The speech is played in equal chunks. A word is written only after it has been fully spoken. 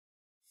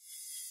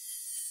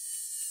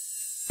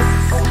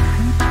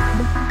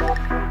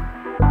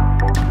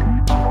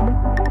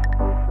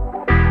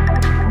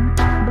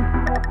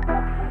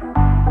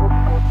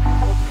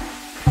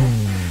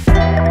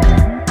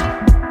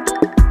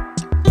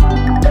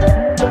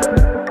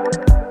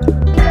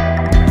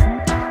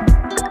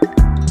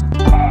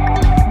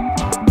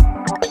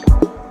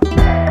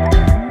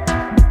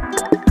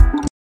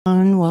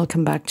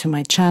welcome back to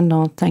my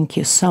channel. Thank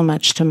you so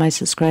much to my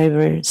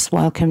subscribers.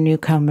 Welcome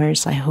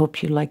newcomers. I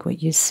hope you like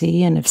what you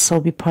see, and if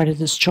so, be part of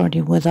this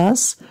journey with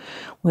us.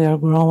 We are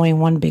growing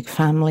one big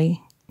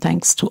family,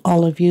 thanks to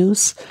all of you.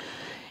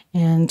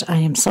 And I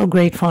am so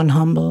grateful and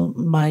humbled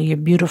by your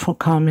beautiful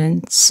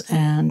comments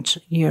and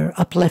your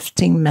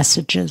uplifting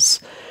messages.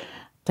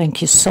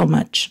 Thank you so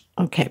much.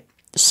 Okay,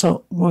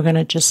 so we're going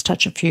to just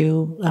touch a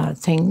few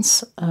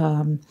things.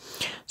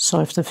 So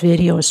if the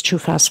video is too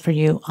fast for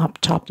you, up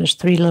top there's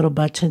 3 little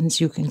buttons.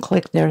 You can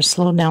click there,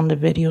 slow down the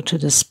video to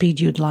the speed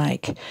you'd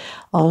like.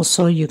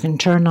 Also, you can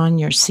turn on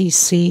your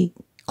CC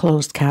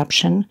closed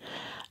caption.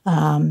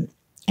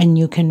 And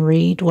you can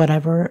read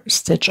whatever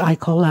stitch I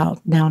call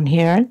out down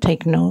here,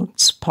 take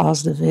notes,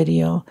 pause the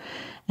video,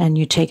 and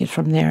you take it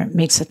from there. It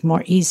makes it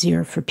more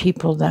easier for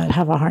people that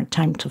have a hard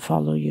time to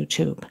follow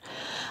YouTube.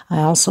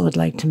 I also would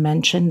like to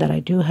mention that I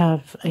do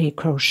have a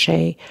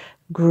crochet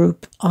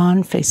group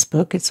on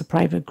Facebook. It's a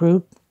private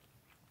group.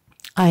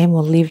 I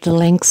will leave the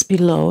links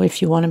below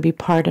if you want to be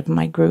part of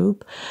my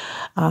group.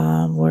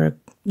 We're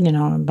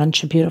a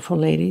bunch of beautiful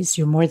ladies.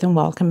 You're more than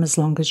welcome as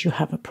long as you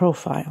have a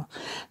profile.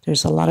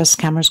 There's a lot of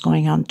scammers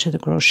going on to the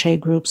crochet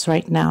groups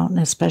right now, and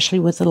especially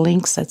with the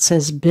links that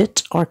says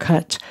bit or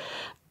cut.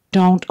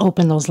 Don't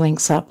open those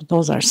links up.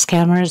 Those are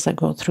scammers that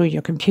go through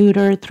your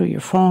computer, through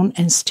your phone,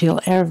 and steal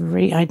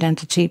every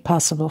identity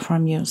possible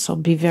from you. So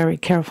be very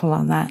careful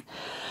on that.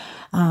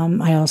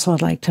 I also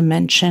would like to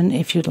mention,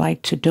 if you'd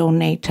like to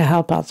donate to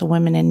help out the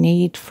women in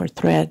need for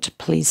thread,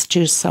 please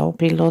do so.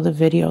 Below the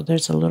video,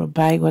 there's a little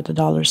bag with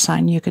a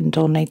 $sign. You can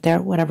donate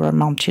there, whatever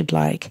amount you'd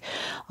like.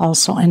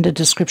 Also, in the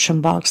description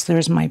box,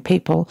 there's my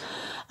PayPal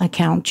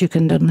account. You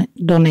can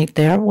donate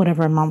there,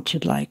 whatever amount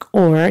you'd like.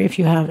 Or if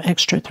you have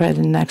extra thread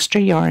and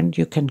extra yarn,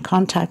 you can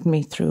contact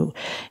me through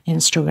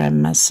Instagram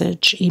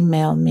message,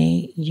 email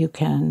me. You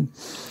can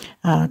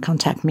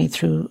contact me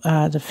through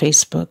the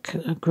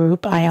Facebook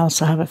group. I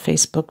also have a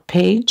Facebook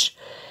page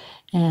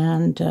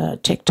and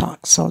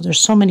TikTok. So there's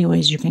so many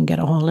ways you can get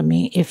a hold of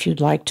me if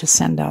you'd like to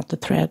send out the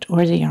thread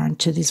or the yarn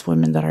to these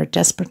women that are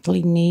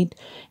desperately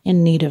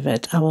in need of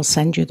it. I will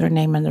send you their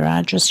name and their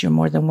address. You're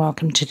more than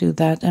welcome to do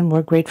that, and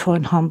we're grateful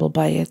and humbled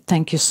by it.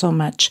 Thank you so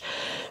much.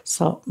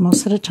 So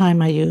most of the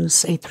time I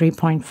use a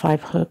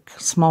 3.5 hook,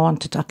 small one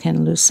to tuck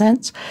in loose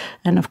ends,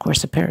 and of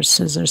course a pair of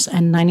scissors.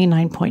 And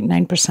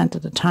 99.9%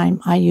 of the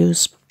time I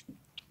use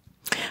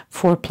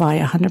 4-ply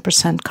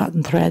 100%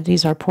 cotton thread.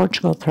 These are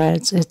Portugal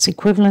threads. It's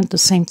equivalent, the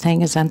same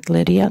thing as Aunt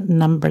Lydia,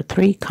 number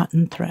 3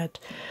 cotton thread.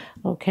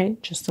 Okay,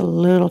 just a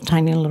little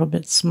tiny little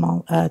bit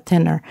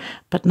thinner,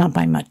 but not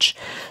by much.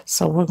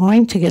 So we're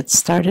going to get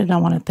started. I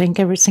want to thank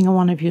every single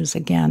one of you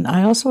again.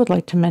 I also would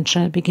like to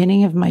mention at the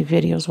beginning of my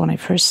videos, when I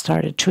first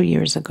started 2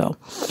 years ago,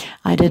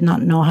 I did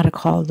not know how to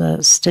call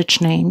the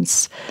stitch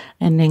names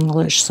in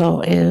English.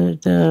 So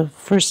the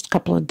first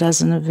couple of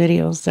dozen of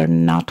videos, they're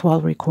not well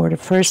recorded.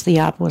 First, the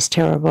app was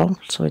terrible,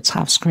 so it's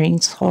half screen,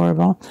 it's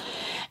horrible.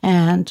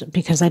 And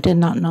because I did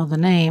not know the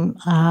name,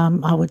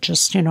 I would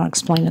just,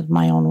 explain it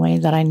my own way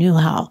that I knew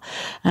how,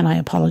 and I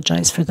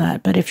apologize for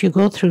that. But if you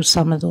go through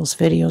some of those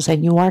videos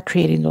and you are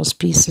creating those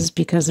pieces,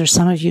 because there's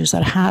some of you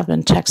that have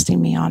been texting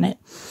me on it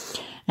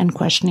and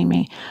questioning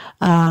me,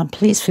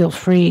 please feel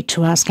free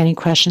to ask any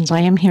questions.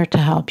 I am here to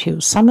help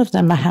you. Some of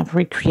them I have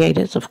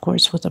recreated, of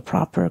course, with the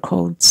proper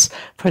codes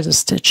for the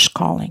stitch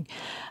calling.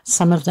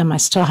 Some of them I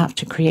still have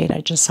to create.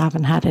 I just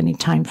haven't had any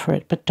time for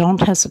it. But don't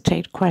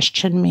hesitate.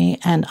 Question me,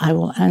 and I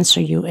will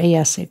answer you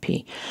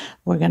ASAP.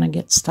 We're going to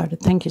get started.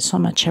 Thank you so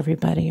much,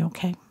 everybody,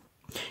 okay?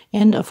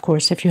 And, of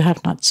course, if you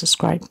have not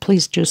subscribed,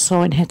 please do so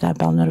and hit that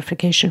bell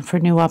notification for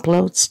new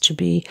uploads to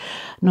be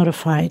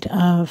notified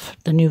of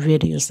the new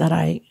videos that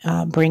I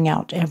bring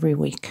out every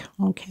week,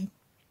 okay?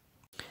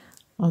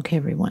 Okay,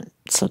 everyone.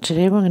 So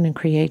today we're going to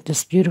create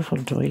this beautiful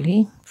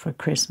doily for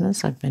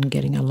Christmas. I've been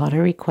getting a lot of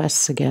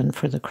requests again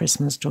for the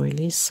Christmas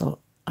doilies, so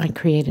I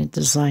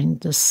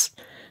designed this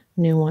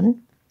new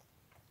one.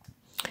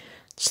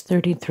 It's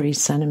 33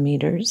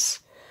 centimeters.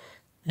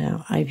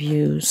 Now, I've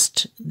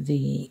used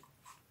the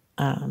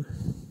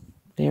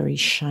very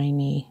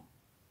shiny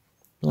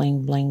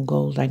bling bling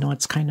gold. I know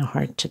it's kind of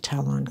hard to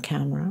tell on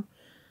camera.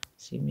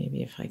 See,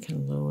 maybe if I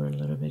can lower a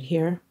little bit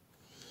here.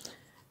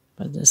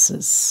 But this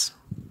is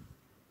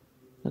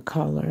the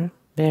color,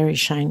 very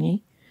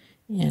shiny,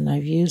 and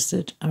I've used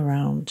it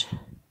around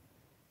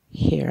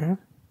here,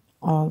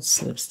 all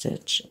slip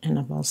stitch, and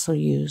I've also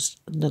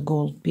used the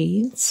gold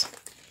beads,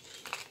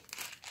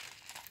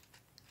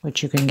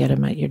 which you can get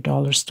them at your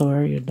dollar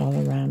store, your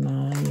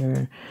Dollarama,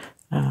 your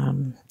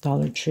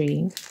Dollar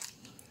Tree.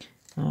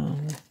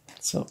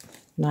 So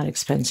not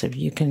expensive.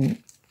 You can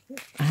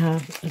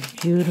have a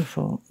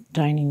beautiful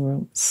dining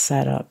room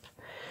setup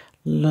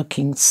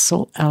looking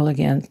so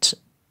elegant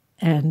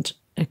and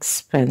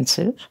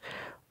expensive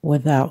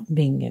without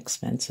being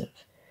expensive.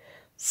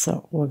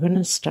 So we're going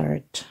to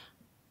start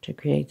to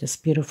create this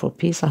beautiful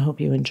piece. I hope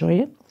you enjoy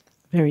it.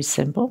 Very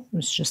simple.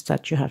 It's just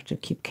that you have to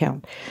keep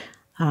count.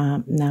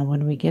 Now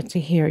when we get to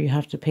here, you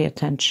have to pay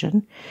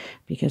attention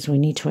because we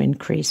need to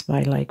increase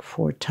by like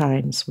 4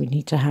 times. We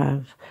need to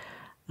have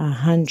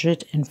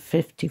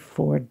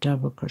 154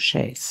 double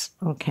crochets,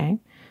 okay?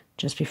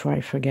 Just before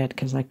I forget,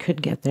 because I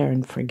could get there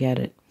and forget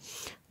it.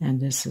 And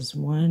this is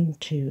 1,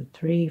 2,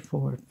 3,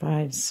 4,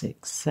 5,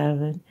 6,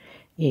 7,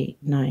 8,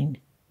 9,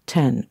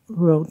 10.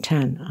 Row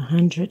 10,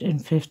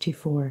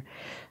 154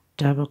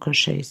 double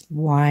crochets.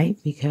 Why?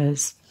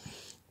 Because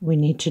we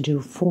need to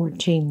do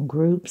 14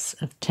 groups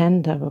of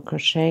 10 double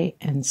crochet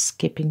and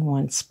skipping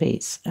one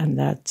space. And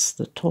that's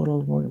the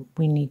total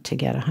we need to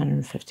get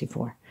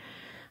 154.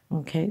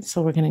 Okay,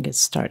 so we're going to get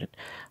started.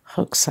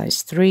 Hook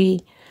size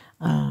 3,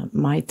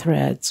 my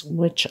threads,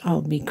 which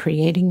I'll be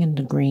creating in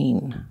the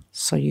green.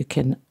 So you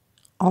can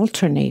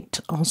alternate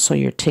also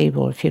your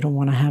table if you don't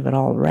want to have it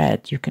all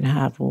red. You can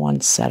have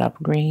one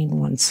setup green,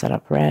 one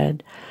setup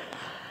red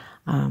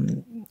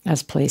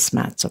as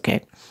placemats,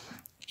 okay?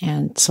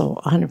 And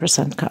so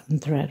 100% cotton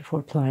thread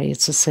for ply.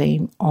 It's the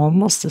same,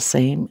 almost the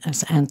same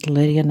as Aunt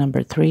Lydia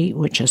number 3,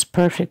 which is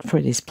perfect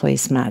for these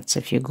placemats.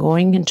 If you're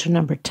going into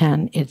number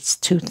 10, it's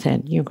too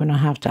thin. You're going to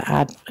have to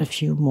add a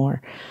few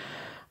more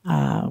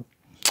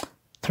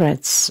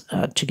threads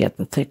to get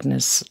the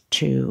thickness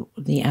to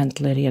the Aunt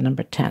Lydia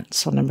number 10.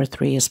 So number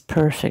 3 is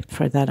perfect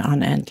for that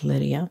on Aunt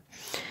Lydia.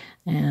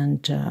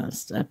 And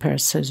a pair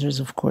of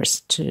scissors, of course,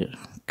 to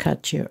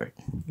cut your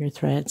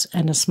threads,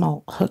 and a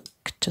small hook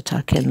to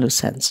tuck in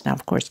loose ends. Now,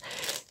 of course,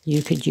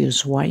 you could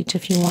use white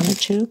if you wanted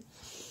to,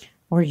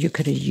 or you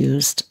could have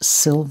used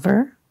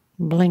silver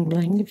bling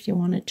bling if you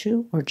wanted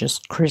to, or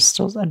just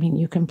crystals. I mean,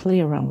 you can play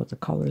around with the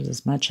colors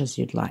as much as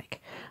you'd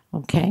like.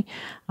 Okay,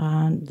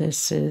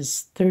 this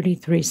is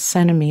 33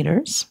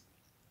 centimeters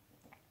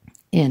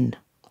in.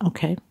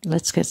 Okay,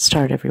 let's get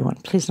started, everyone.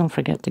 Please don't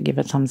forget to give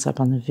a thumbs up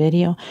on the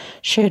video,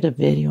 share the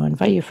video,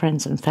 invite your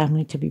friends and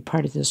family to be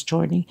part of this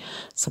journey,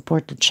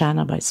 support the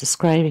channel by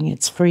subscribing,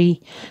 it's free,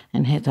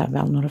 and hit that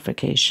bell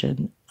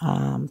notification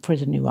for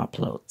the new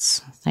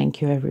uploads.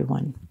 Thank you,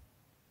 everyone.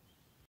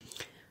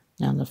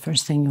 Now, the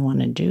first thing you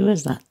want to do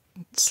is that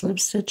slip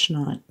stitch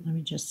knot. Let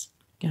me just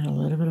get a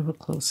little bit of a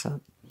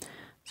close-up.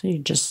 So you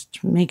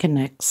just make an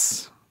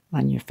X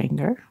on your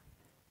finger,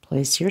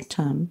 place your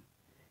thumb,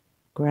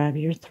 grab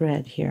your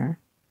thread here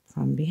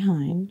from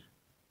behind,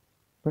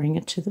 bring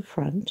it to the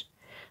front.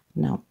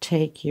 Now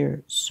take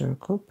your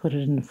circle, put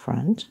it in the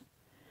front,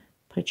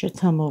 put your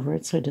thumb over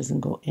it so it doesn't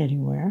go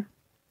anywhere,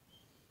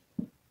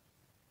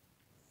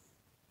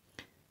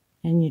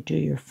 and you do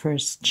your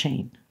first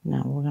chain.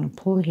 Now we're going to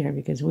pull here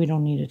because we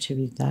don't need it to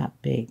be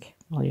that big,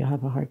 or you'll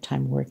have a hard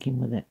time working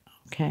with it,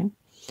 okay?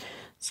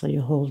 So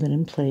you hold it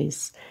in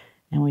place,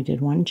 and we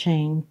did 1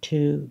 chain,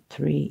 2,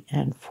 3,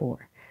 and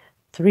 4.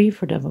 3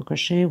 for double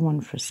crochet,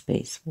 1 for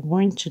space. We're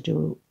going to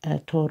do a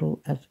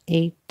total of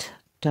 8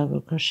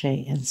 double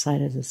crochet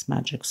inside of this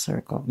magic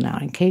circle. Now,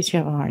 in case you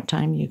have a hard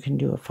time, you can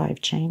do a 5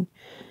 chain,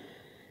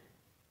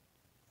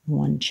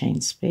 1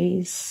 chain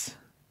space,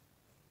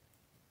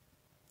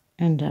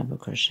 and double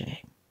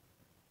crochet.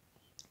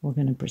 We're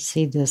going to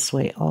proceed this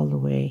way all the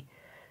way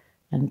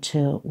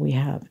until we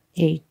have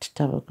 8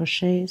 double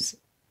crochets,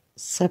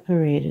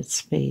 separated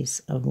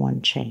space of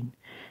 1 chain.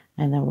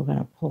 And then we're going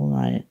to pull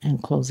on it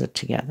and close it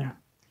together.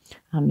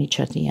 I'll meet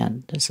you at the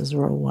end. This is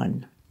row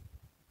 1.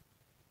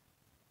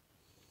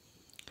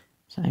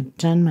 So I've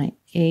done my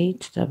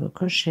 8 double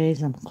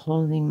crochets. I'm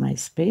closing my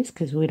space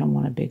because we don't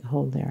want a big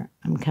hole there.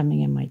 I'm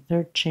coming in my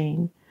 3rd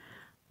chain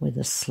with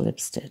a slip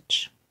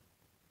stitch.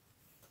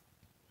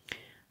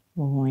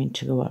 We're going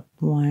to go up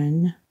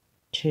 1,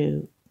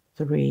 2,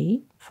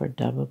 3 for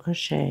double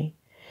crochet.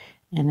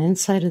 And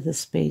inside of the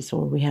space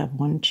where we have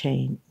 1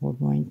 chain, we're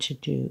going to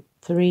do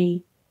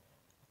 3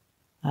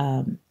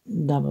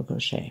 double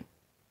crochet.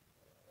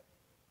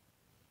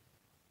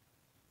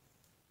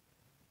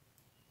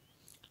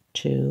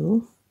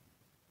 2,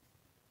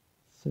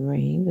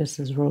 3, this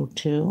is row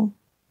 2,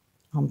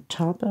 on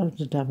top of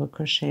the double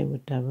crochet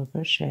with double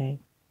crochet,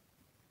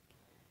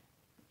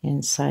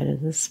 inside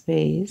of the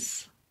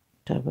space,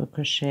 double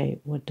crochet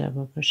with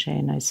double crochet.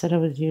 And I said I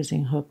was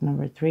using hook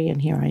number 3,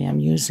 and here I am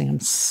using them.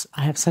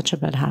 I have such a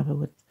bad habit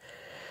with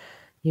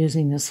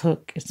using this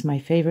hook. It's my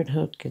favorite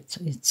hook. It's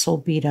so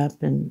beat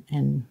up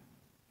and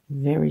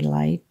very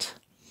light.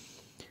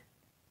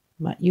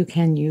 But you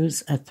can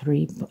use a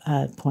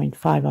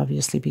 3.5,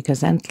 obviously,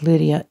 because Aunt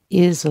Lydia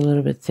is a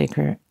little bit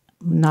thicker,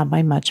 not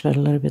by much, but a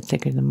little bit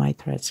thicker than my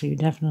thread. So you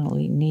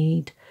definitely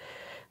need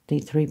the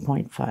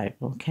 3.5,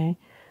 okay?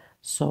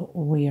 So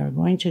we are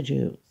going to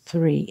do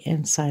 3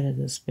 inside of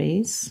the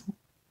space,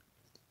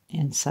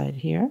 inside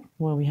here,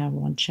 where we have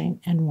 1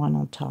 chain, and 1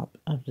 on top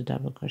of the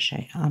double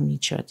crochet. I'll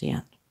meet you at the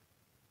end.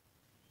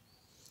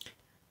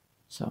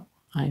 So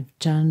I've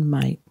done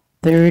my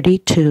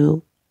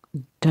 32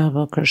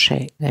 double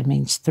crochet. That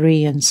means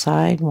 3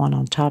 inside, 1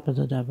 on top of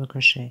the double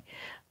crochet,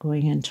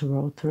 going into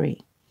row 3.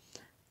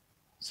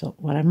 So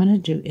what I'm going to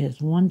do is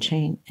 1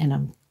 chain,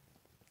 and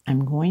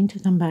I'm going to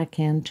come back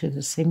into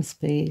the same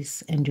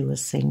space and do a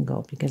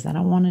single, because I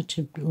don't want it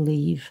to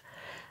leave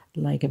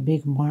like a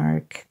big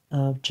mark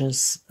of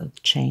just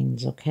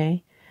chains,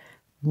 okay?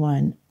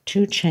 1,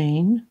 2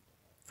 chain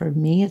For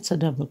me, it's a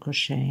double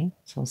crochet,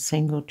 so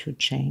single, 2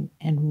 chain,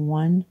 and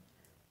 1,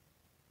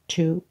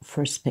 2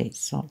 for space.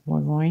 So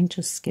we're going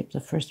to skip the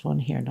first one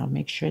here. Now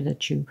make sure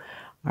that you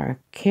are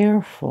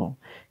careful,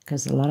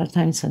 because a lot of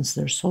times, since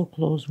they're so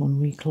close, when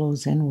we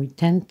close in, we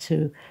tend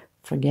to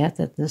forget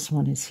that this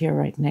one is here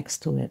right next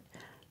to it.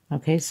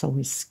 Okay, so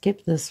we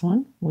skip this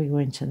one, we go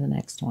into the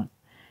next one.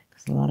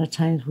 Because a lot of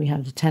times we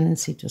have the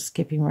tendency to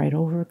skipping right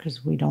over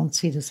because we don't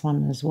see this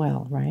one as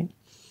well, right?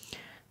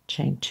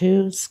 Chain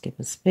 2, skip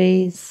a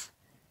space,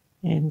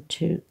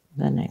 into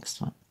the next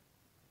one.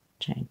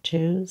 Chain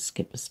 2,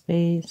 skip a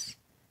space,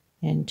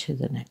 into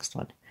the next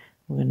one.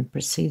 We're going to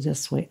proceed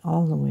this way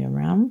all the way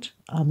around.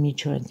 I'll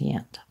meet you at the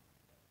end.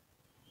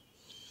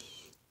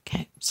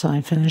 Okay, so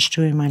I finished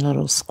doing my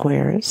little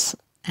squares,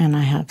 and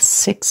I have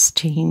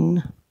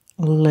 16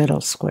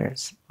 little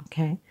squares.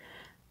 Okay,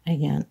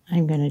 again,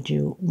 I'm going to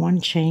do 1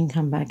 chain,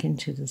 come back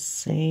into the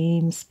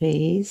same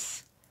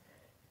space,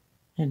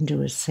 and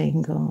do a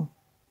single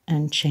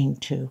and chain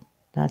 2.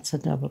 That's a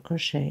double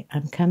crochet.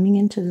 I'm coming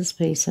into the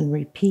space and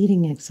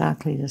repeating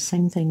exactly the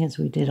same thing as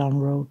we did on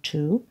row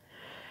 2.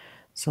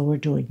 So we're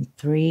doing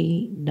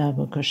 3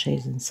 double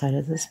crochets inside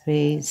of the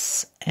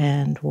space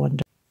and 1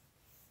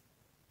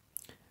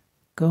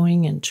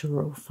 going into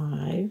row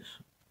 5.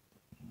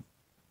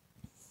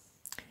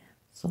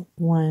 So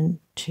 1,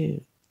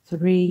 2,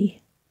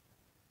 3,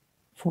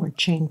 4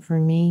 chain for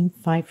me,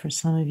 5 for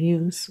some of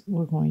you. So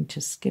we're going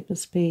to skip a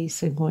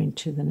space and going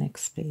to the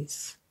next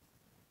space.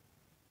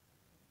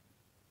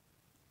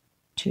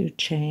 2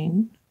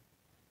 chain,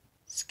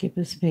 skip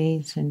a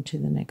space into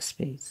the next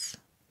space.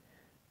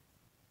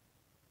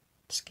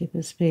 Skip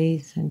a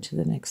space into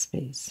the next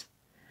space.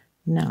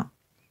 Now,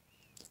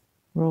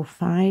 row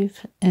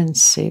 5 and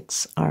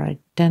 6 are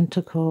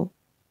identical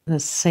the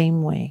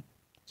same way.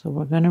 So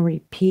we're going to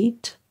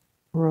repeat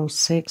row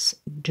 6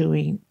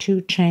 doing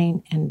 2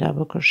 chain and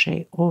double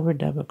crochet over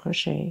double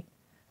crochet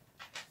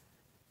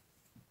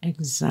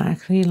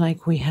exactly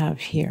like we have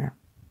here.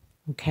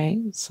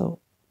 Okay, so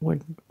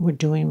we're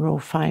doing row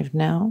 5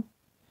 now,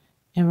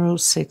 and row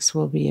 6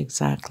 will be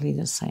exactly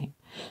the same.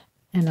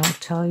 And I'll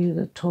tell you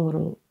the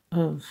total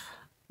of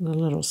the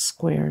little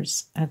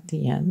squares at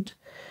the end,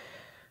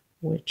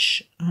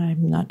 which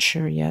I'm not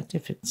sure yet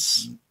if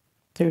it's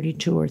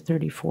 32 or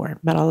 34,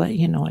 but I'll let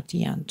you know at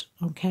the end.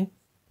 Okay,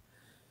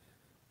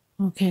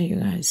 you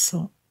guys,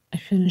 so I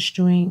finished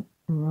doing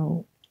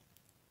row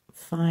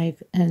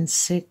 5 and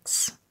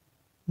 6.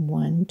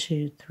 1,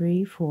 2,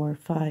 3, 4,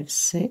 5,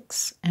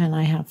 6, and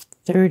I have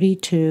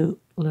 32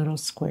 little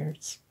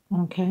squares.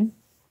 Okay,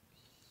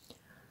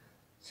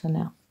 so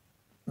now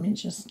let me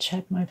just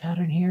check my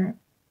pattern here.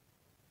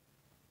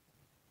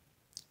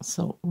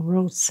 So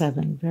row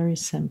 7, very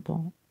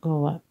simple.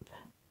 Go up,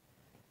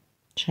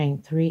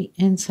 chain 3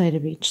 inside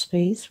of each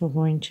space. We're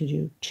going to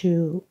do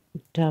 2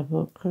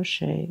 double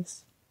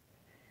crochets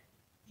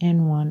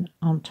and 1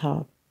 on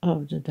top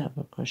of the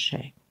double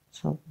crochet.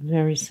 So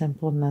very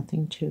simple,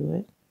 nothing to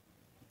it.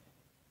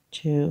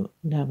 2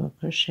 double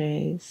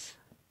crochets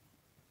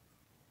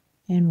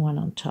and 1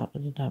 on top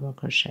of the double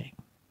crochet.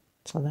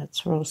 So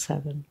that's row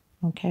 7.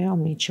 Okay, I'll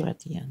meet you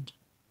at the end.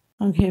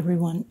 Okay,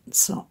 everyone,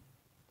 so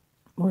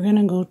we're going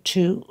to go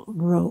to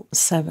row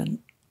 7.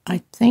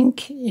 I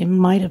think it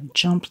might have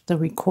jumped the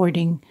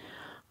recording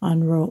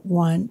on row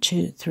 1,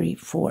 2, 3,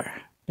 4.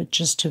 But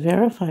just to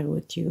verify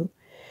with you,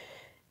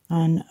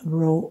 on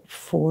row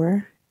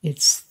 4,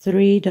 it's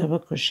 3 double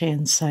crochet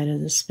inside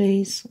of the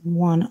space,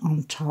 1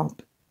 on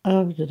top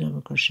of the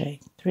double crochet.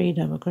 3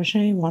 double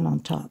crochet, 1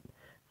 on top.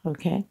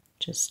 Okay,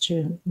 just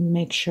to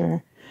make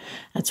sure.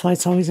 That's why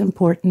it's always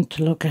important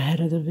to look ahead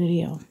of the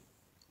video.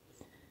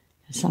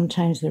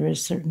 Sometimes there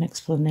is certain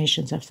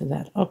explanations after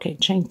that. Okay,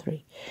 chain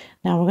 3.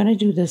 Now we're going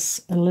to do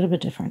this a little bit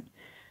different.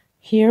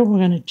 Here we're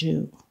going to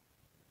do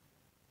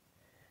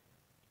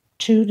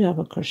 2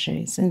 double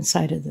crochets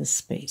inside of this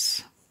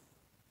space.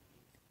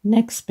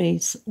 Next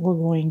space we're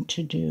going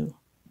to do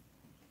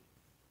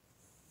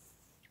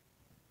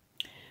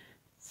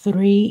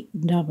 3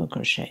 double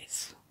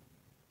crochets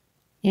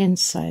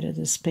inside of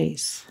the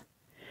space,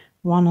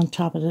 1 on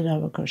top of the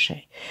double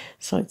crochet.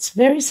 So it's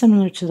very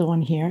similar to the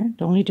one here.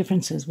 The only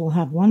difference is we'll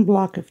have 1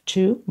 block of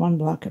 2, 1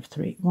 block of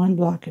 3, 1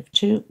 block of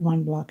 2,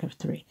 1 block of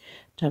 3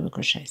 double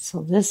crochets.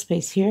 So this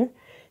space here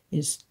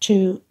is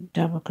 2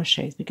 double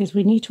crochets because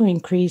we need to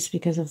increase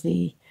because of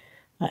the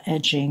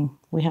edging.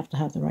 We have to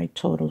have the right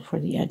total for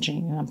the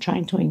edging, and I'm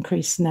trying to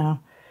increase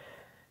now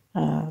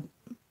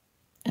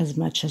as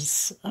much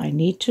as I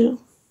need to.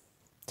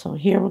 So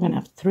here we're going to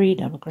have 3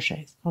 double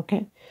crochets.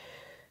 Okay,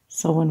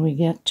 so when we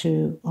get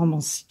to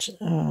almost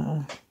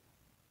the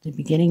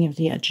beginning of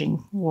the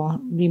edging, we'll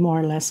be more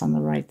or less on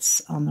the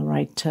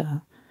right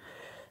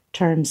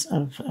terms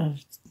of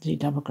the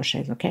double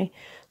crochets. Okay,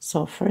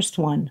 so first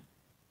one,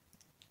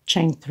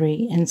 chain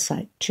 3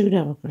 inside, 2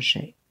 double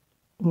crochet,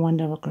 1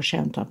 double crochet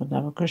on top of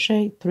double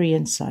crochet, 3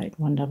 inside,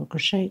 1 double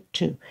crochet,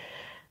 2,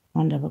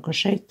 1 double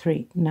crochet,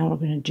 3. Now we're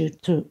going to do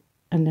 2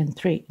 and then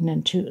 3 and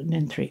then 2 and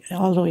then 3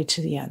 all the way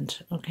to the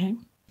end. Okay,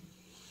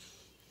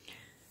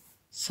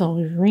 So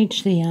we've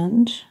reached the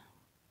end,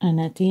 and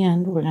at the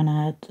end we're going to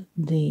add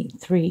the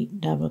 3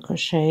 double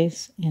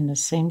crochets in the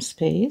same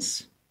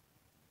space.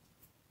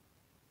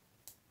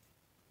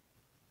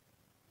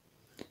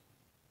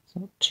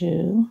 So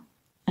 2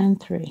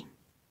 and 3.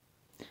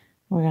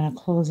 We're going to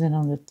close it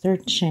on the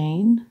 3rd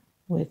chain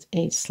with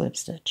a slip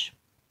stitch.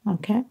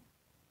 Okay,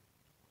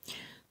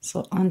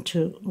 so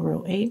onto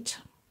row 8.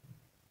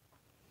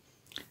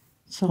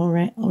 So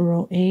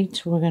row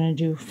 8, we're going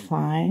to do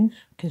 5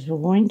 because we're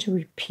going to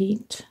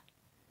repeat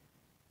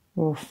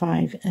row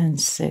 5 and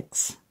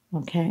 6.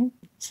 Okay,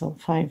 so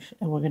 5,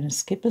 and we're going to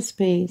skip a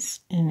space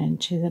and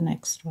into the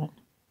next one.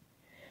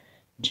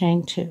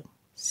 Chain 2,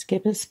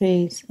 skip a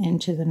space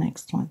into the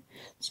next one.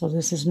 So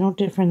this is no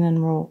different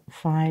than row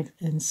 5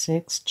 and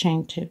 6.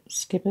 Chain 2,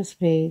 skip a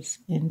space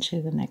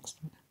into the next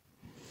one.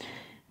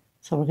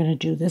 So we're going to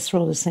do this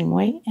row the same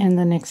way and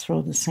the next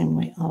row the same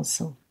way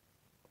also.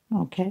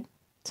 Okay.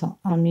 So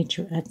I'll meet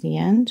you at the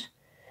end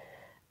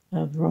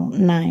of row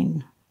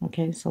 9.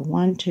 Okay, so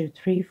 1, 2,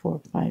 3,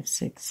 4, 5,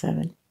 6,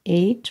 7,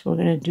 8. We're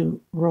going to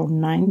do row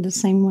 9 the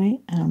same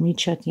way, and I'll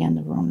meet you at the end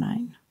of row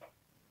 9.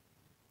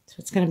 So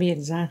it's going to be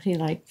exactly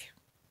like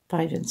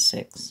 5 and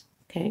 6.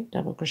 Okay,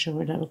 double crochet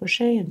over double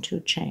crochet and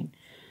 2 chain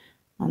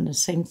on the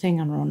same thing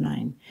on row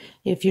 9.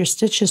 If your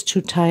stitch is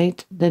too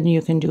tight, then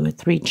you can do a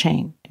 3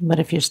 chain. But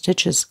if your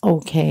stitch is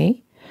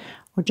okay,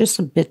 or just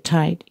a bit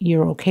tight,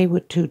 you're okay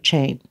with 2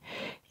 chain.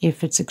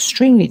 If it's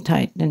extremely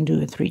tight, then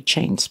do a 3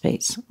 chain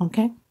space,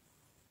 okay?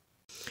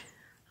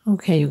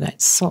 Okay, you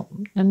guys, so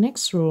the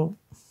next row,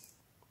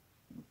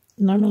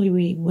 normally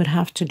we would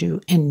have to do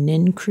an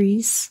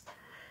increase,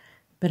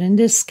 but in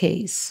this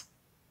case,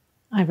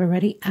 I've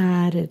already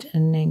added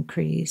an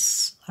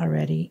increase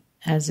already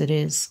as it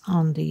is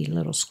on the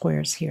little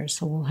squares here,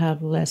 so we'll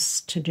have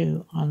less to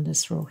do on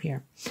this row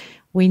here.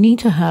 We need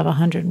to have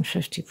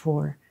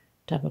 154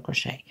 double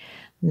crochet.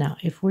 Now,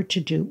 if we're to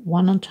do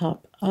 1 on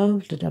top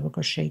of the double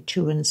crochet,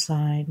 2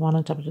 inside, 1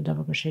 on top of the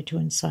double crochet, 2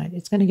 inside,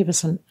 it's going to give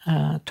us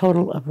a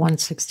total of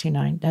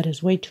 169. That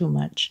is way too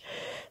much.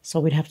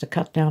 So we'd have to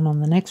cut down on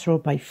the next row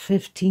by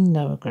 15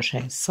 double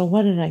crochets. So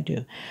what did I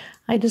do?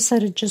 I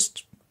decided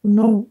just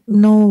no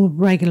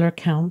regular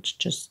count,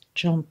 just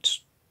jumped,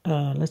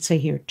 let's say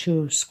here,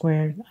 2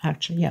 squared,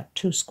 actually, yeah,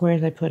 2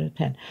 squares, I put a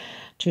pin.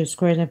 2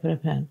 squares, I put a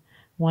pin.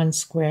 1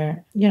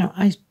 square, you know,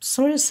 I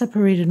sort of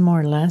separated more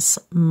or less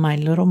my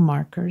little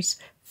markers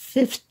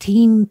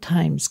 15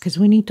 times because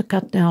we need to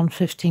cut down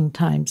 15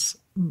 times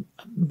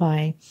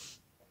by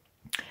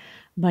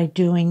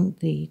doing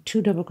the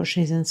 2 double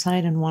crochets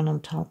inside and 1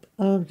 on top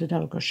of the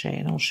double crochet,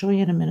 and I'll show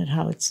you in a minute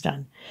how it's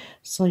done.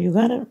 So you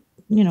gotta,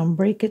 you know,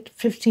 break it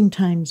 15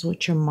 times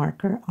with your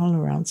marker all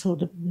around so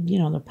the, you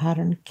know, the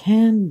pattern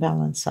can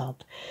balance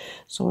out.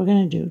 So we're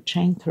gonna do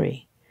chain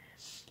 3.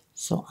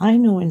 So I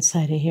know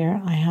inside of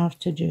here I have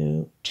to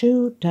do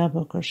 2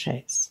 double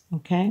crochets,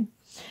 okay,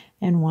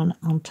 and 1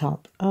 on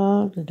top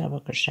of the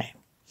double crochet.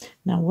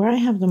 Now where I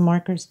have the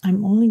markers,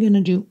 I'm only going to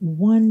do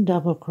 1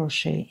 double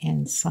crochet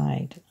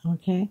inside,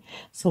 okay,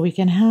 so we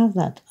can have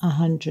that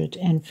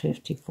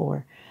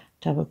 154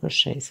 double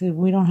crochets. So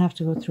we don't have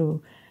to go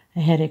through a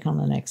headache on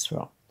the next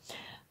row.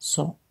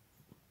 So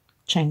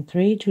chain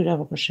 3, 2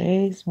 double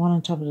crochets, 1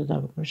 on top of the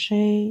double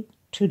crochet,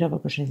 2 double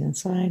crochets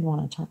inside, 1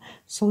 on top.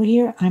 So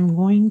here I'm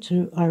going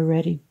to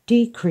already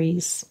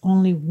decrease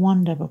only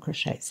 1 double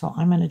crochet. So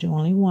I'm going to do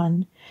only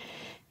 1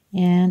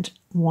 and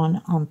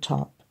 1 on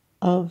top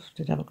of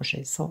the double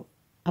crochet. So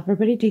I've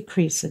already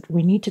decreased it.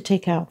 We need to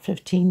take out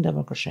 15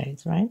 double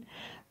crochets, right?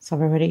 So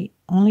I've already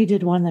only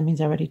did 1. That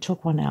means I already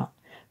took 1 out.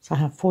 So I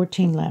have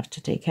 14 left to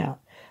take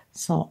out.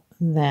 So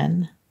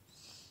then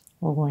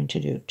we're going to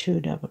do 2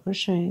 double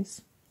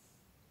crochets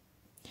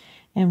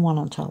and 1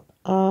 on top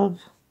of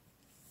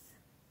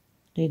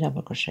the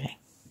double crochet,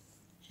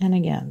 and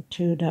again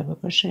 2 double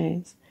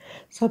crochets.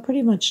 So I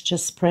pretty much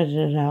just spread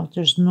it out.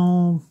 There's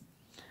no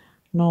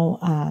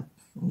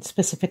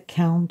specific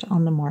count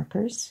on the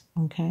markers,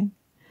 okay,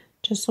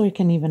 just so we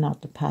can even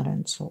out the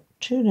pattern. So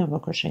 2 double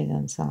crochets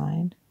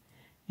inside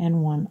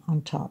and 1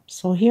 on top.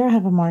 So here I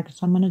have a marker,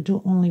 so I'm going to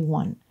do only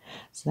 1.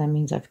 So that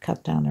means I've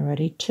cut down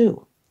already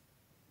 2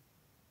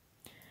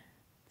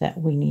 that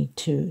we need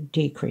to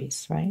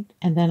decrease, right?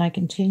 And then I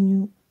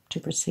continue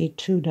to proceed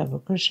 2 double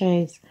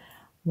crochets,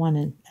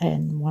 1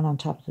 and 1 on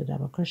top of the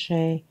double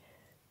crochet,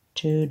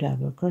 2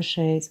 double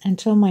crochets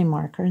until my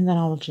marker, and then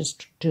I'll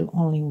just do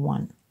only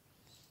 1.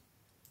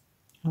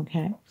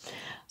 Okay,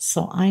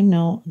 so I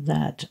know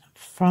that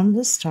from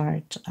the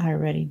start I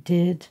already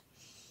did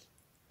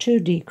 2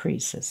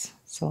 decreases.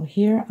 So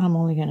here I'm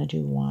only going to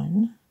do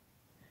 1.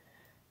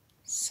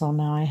 So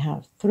now I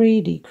have 3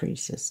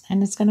 decreases,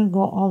 and it's going to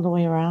go all the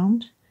way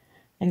around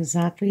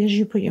exactly as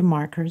you put your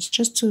markers,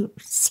 just to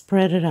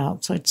spread it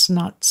out so it's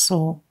not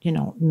so, you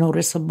know,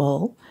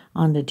 noticeable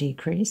on the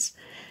decrease.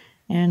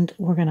 And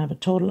we're going to have a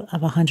total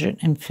of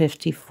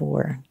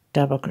 154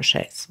 double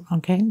crochets.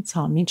 Okay, so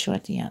I'll meet you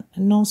at the end.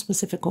 In no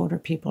specific order,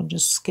 people.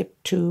 Just skip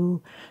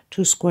 2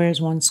 squares,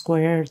 1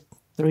 square,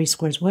 3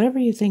 squares, whatever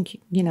you think,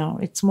 you know,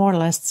 it's more or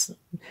less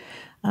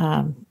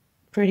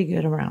pretty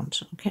good around,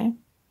 okay?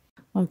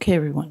 Okay,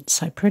 everyone,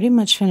 so I pretty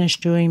much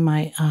finished doing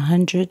my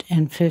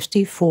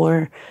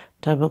 154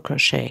 double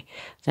crochet.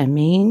 That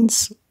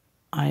means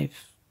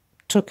I've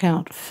took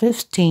out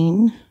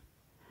 15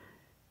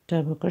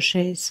 double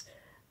crochets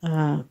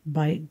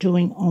by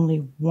doing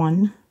only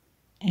one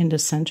in the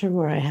center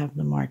where I have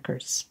the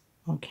markers,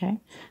 okay?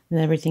 And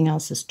everything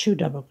else is 2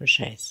 double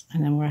crochets.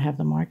 And then where I have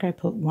the marker, I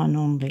put 1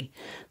 only.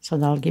 So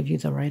that'll give you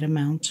the right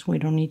amount. We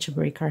don't need to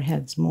break our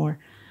heads more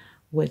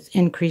with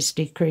increase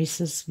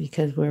decreases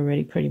because we're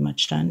already pretty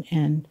much done,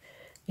 and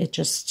it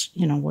just,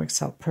 you know,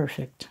 works out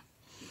perfect.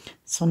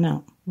 So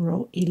now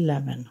row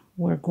 11,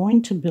 we're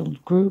going to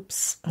build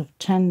groups of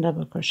 10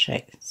 double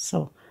crochet.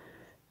 So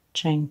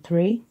chain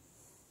 3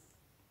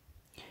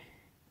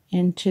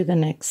 into the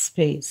next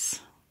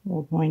space.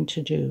 We're going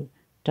to do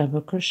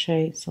double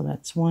crochet, so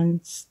that's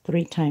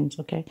 3 times,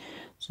 okay?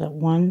 So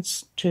 1,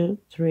 2,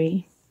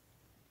 3,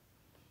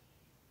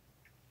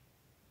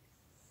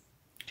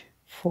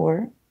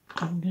 4.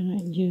 I'm going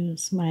to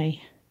use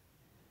my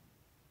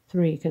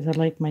 3 because I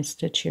like my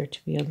stitch here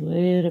to be a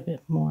little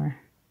bit more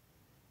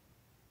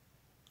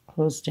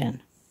closed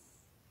in.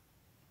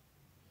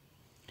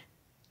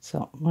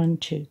 So 1,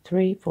 2,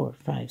 3, 4,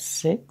 5,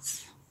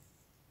 6,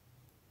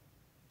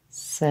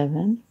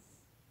 7,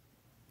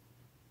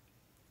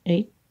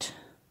 8,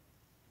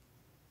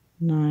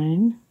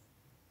 9,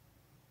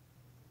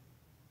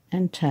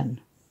 and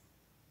 10.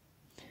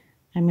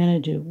 I'm going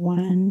to do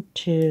 1,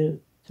 2,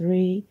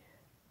 3,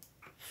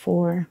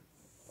 4,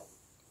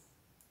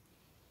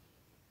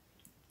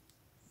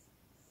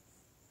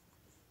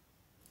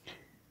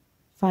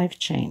 5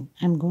 chain.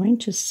 I'm going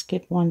to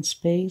skip 1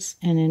 space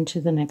and into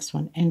the next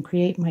one and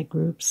create my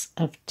groups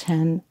of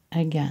 10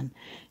 again.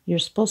 You're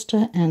supposed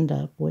to end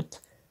up with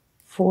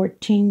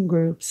 14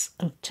 groups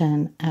of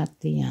 10 at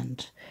the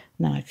end.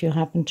 Now, if you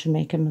happen to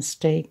make a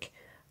mistake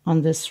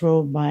on this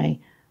row by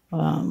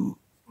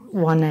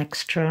 1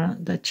 extra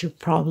that you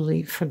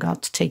probably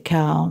forgot to take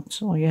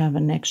out, or you have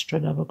an extra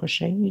double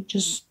crochet, you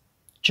just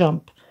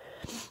jump.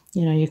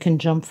 You know, you can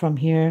jump from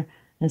here.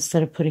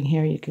 Instead of putting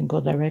here, you can go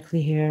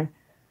directly here,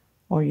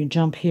 or you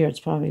jump here.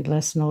 It's probably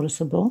less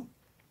noticeable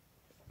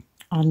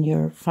on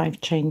your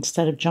 5 chain.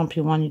 Instead of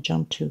jumping 1, you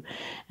jump 2.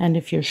 And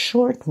if you're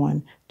short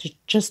 1,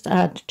 just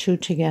add 2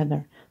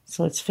 together.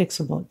 So it's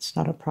fixable. It's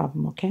not a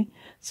problem, okay?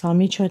 So I'll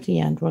meet you at the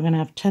end. We're going to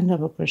have 10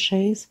 double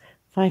crochets,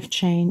 5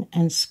 chain,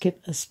 and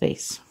skip a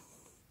space.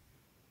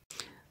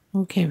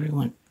 Okay,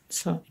 everyone.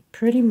 So I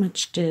pretty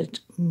much did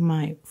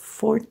my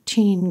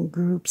 14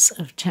 groups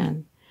of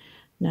 10.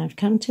 Now I've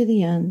come to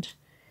the end,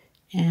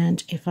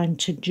 and if I'm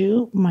to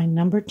do my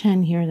number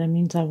 10 here, that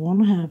means I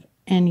won't have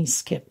any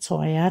skipped.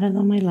 So I added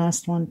on my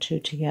last one 2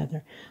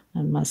 together.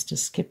 I must have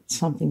skipped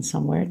something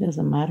somewhere. It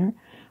doesn't matter.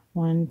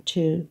 1,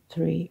 2,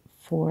 3,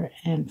 4,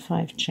 and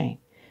 5 chain.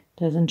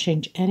 Doesn't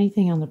change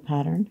anything on the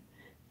pattern,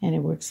 and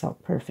it works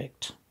out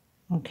perfect.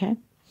 Okay,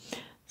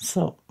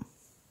 so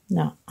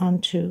now on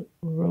to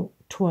row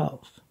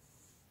 12.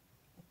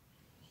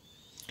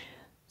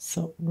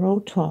 So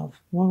row 12,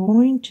 we're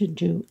going to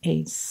do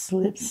a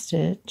slip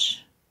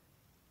stitch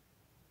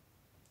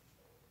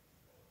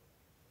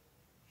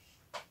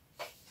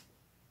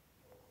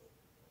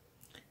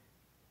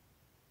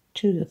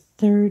to the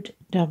 3rd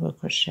double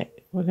crochet.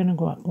 We're going to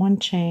go up 1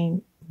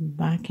 chain,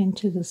 back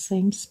into the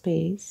same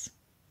space,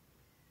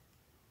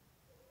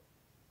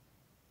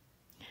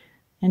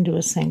 and do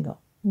a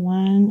single.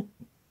 1,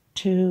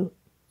 2,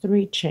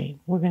 3 chain.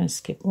 We're going to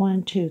skip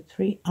 1, 2,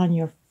 3 on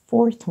your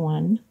 4th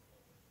one,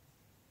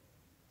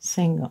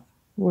 single.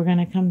 We're going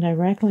to come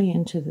directly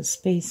into the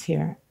space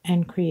here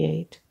and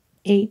create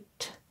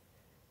 8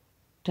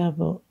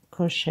 double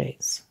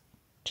crochets.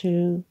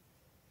 2,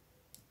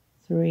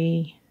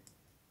 3,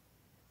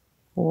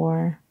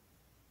 4,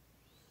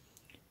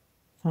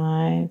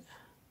 5,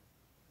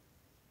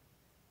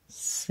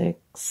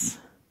 6,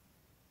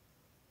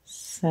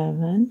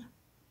 7,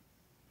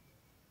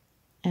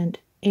 and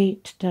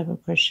 8 double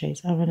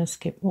crochets. I'm going to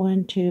skip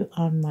 1, 2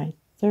 on my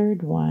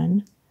 3rd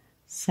one,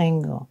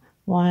 single.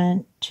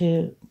 1,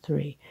 2,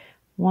 3.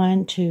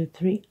 1, 2,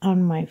 3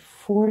 on my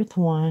 4th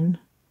one,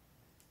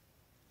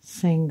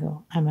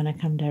 single. I'm going to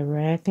come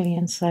directly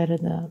inside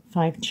of the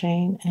 5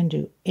 chain and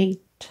do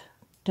 8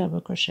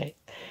 double crochet.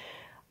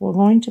 We're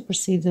going to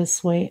proceed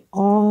this way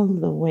all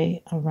the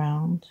way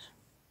around.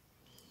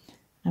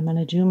 I'm going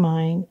to do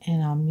mine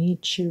and I'll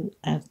meet you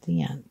at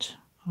the end.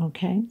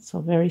 Okay, so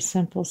very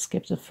simple.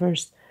 Skip the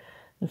first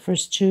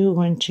 2,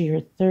 go into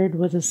your 3rd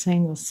with a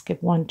single,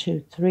 skip 1,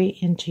 2, 3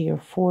 into your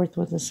 4th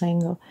with a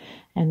single,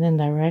 and then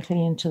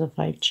directly into the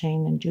 5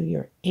 chain and do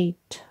your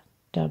 8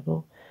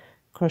 double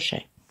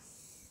crochet.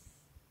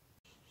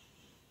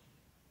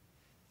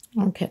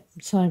 Okay,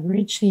 so I've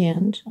reached the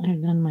end.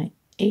 I've done my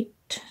 8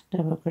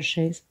 double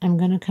crochets. I'm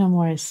going to come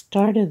where I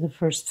started the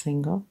first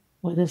single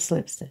with a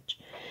slip stitch.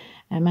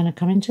 I'm going to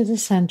come into the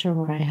center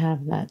where I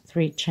have that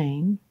 3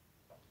 chain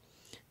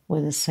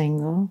with a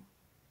single,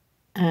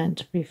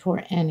 and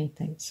before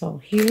anything. So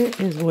here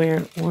is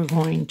where we're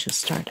going to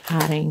start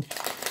adding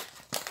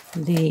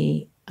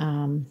the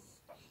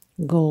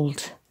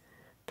gold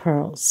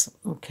pearls,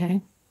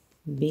 okay?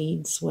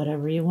 Beads,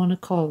 whatever you want to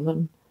call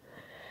them.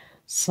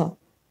 So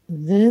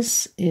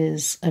this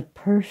is a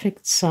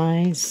perfect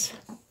size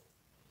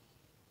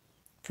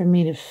for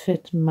me to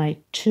fit my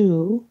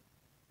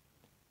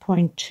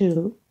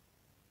 2.2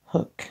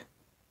 hook.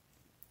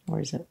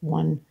 Or is it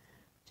one?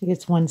 I think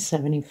it's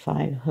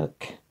 175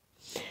 hook.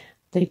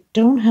 They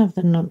don't have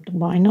the number.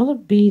 Well, I know the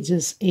beads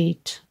is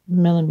 8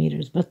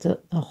 millimeters, but the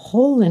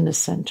hole in the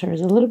center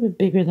is a little bit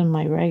bigger than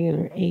my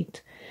regular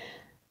 8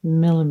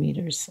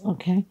 millimeters.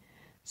 Okay,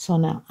 so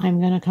now I'm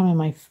going to come in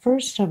my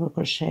first double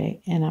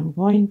crochet and I'm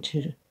going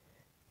to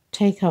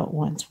take out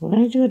once. We're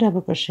going to do a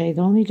double crochet.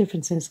 The only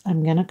difference is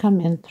I'm going to come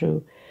in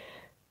through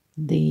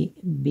the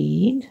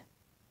bead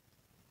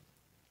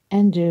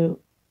and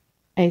do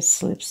a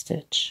slip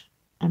stitch.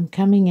 I'm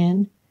coming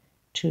in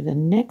to the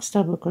next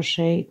double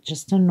crochet,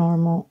 just a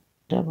normal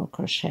double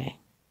crochet.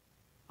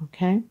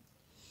 Okay,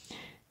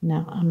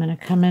 now I'm going to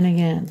come in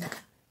again,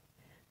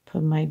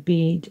 put my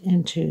bead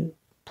into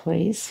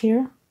place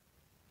here,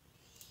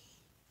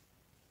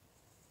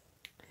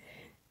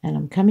 and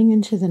I'm coming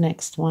into the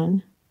next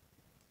one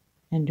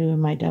and doing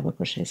my double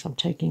crochet. So I'm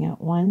taking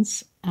out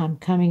once, I'm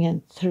coming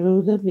in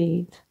through the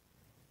bead.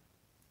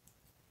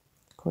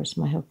 Of course,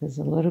 my hook is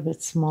a little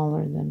bit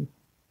smaller than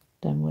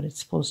what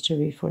it's supposed to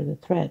be for the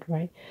thread,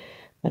 right?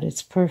 But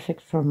it's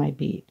perfect for my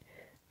bead.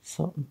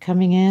 So I'm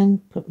coming in,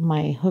 put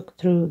my hook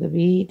through the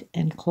bead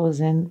and close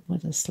in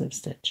with a slip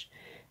stitch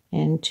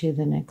into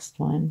the next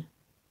one,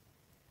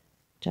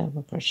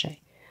 double crochet.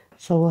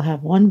 So we'll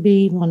have one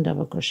bead, one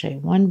double crochet,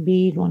 one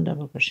bead, one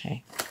double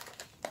crochet.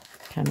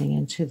 Coming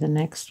into the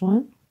next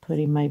one,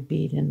 putting my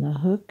bead in the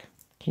hook.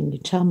 Can you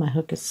tell my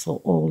hook is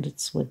so old?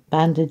 It's with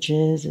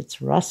bandages,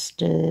 it's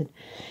rusted,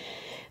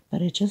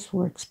 but it just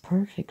works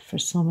perfect for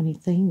so many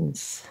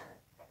things.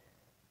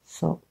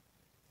 So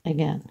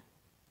again,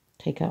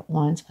 take out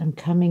once. I'm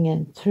coming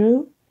in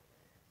through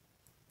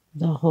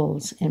the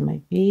holes in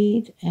my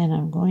bead and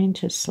I'm going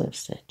to slip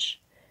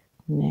stitch.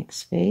 Next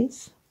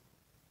space,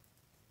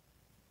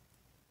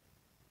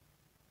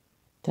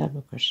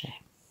 double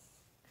crochet.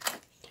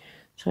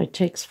 So it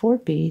takes 4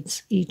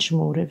 beads each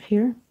motive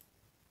here.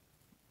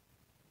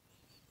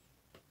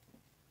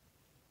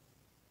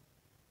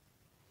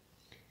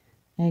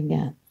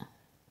 Again,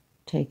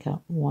 take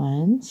out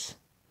once,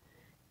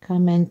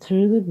 come in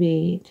through the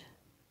bead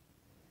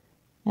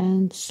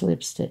and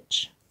slip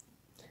stitch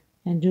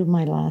and do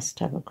my last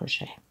double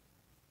crochet.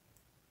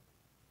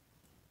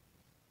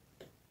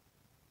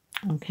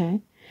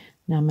 Okay,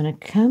 now I'm going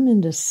to come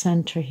in the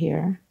center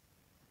here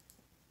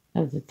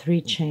of the 3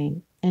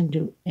 chain and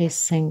do a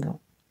single.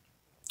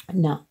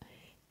 Now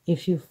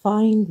if you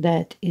find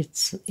that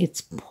it's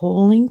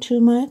pulling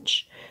too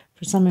much,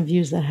 for some of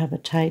you that have a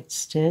tight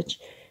stitch,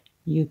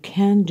 you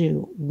can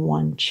do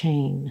 1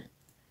 chain.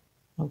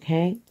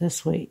 Okay,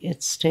 this way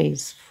it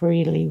stays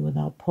freely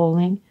without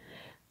pulling.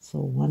 So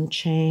 1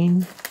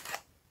 chain,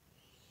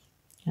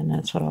 and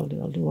that's what I'll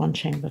do. I'll do 1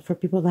 chain. But for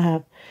people that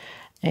have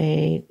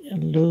a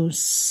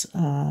loose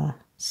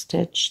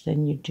stitch,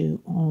 then you do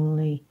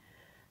only,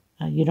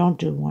 you don't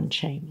do 1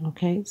 chain.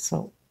 Okay,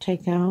 so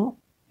take out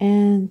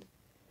and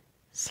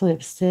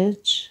slip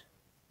stitch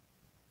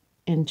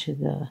into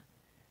the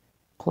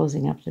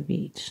closing up the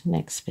bead.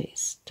 Next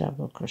space,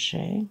 double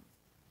crochet.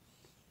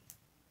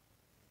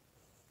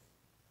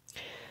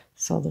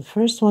 So the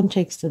first one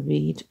takes the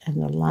bead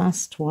and the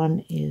last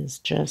one is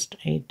just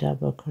a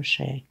double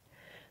crochet.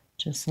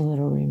 Just a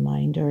little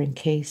reminder in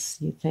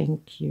case you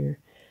think you're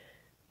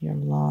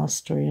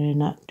lost or you're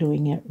not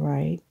doing it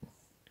right.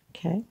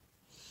 Okay,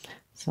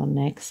 so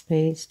next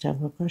space,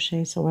 double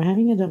crochet. So we're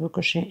having a double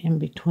crochet in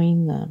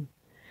between them.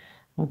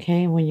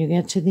 Okay, when you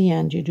get to the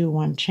end, you do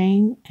 1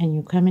 chain and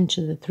you come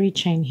into the 3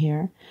 chain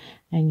here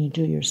and you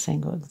do your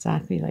single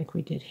exactly like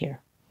we did here.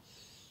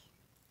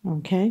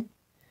 Okay,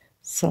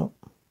 so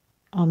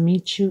I'll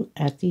meet you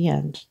at the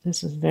end.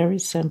 This is very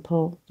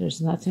simple.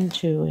 There's nothing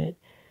to it.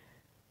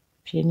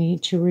 If you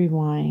need to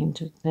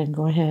rewind, then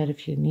go ahead.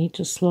 If you need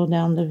to slow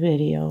down the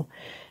video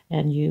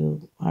and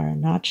you are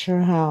not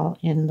sure how,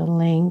 in the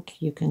link,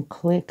 you can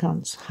click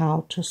on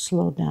how to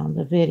slow down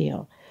the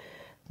video.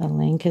 The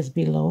link is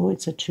below.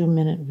 It's a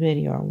 2-minute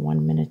video or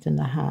 1.5 minutes.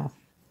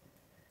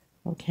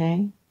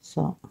 Okay,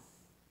 so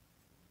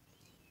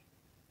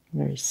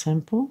very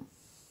simple.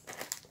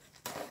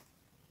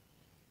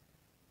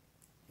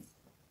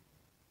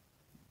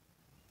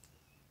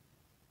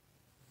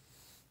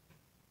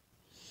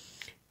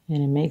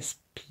 And it makes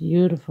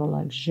beautiful,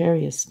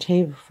 luxurious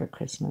table for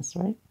Christmas,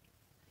 right?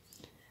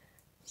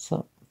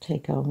 So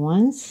take out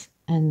once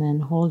and then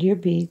hold your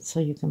bead so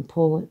you can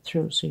pull it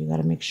through. So you got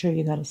to make sure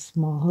you got a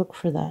small hook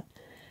for that.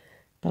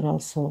 But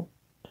also,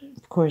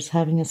 of course,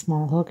 having a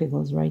small hook, it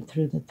goes right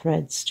through the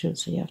threads too.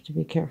 So you have to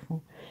be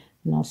careful.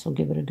 And also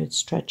give it a good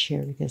stretch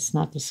here because it's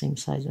not the same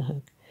size of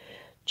hook.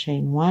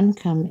 Chain 1,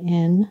 come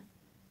in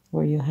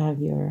where you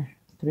have your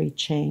 3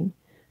 chain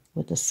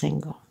with a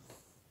single.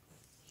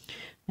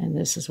 And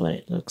this is what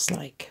it looks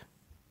like.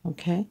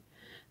 Okay,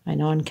 I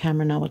know on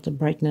camera now with the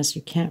brightness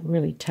you can't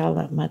really tell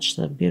that much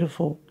the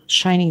beautiful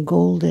shiny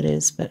gold it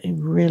is, but it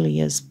really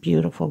is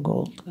beautiful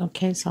gold.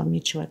 Okay, so I'll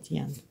meet you at the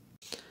end.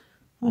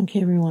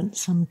 Okay everyone,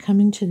 so I'm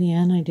coming to the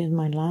end. I did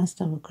my last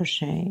double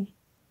crochet.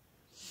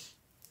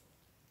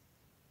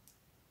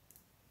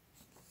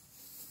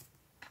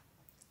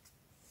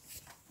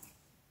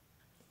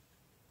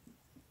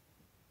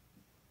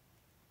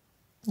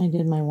 I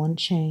did my 1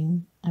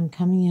 chain. I'm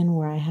coming in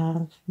where I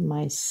have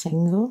my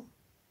single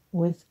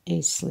with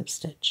a slip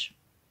stitch.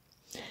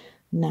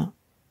 Now,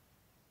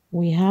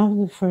 we have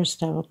the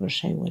first double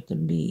crochet with the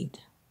bead,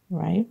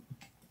 right?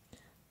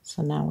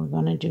 So now we're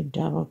going to do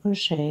double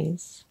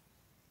crochets.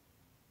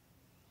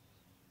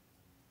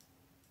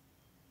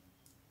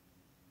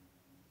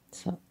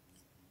 So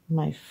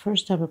my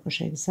first double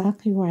crochet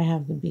exactly where I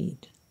have the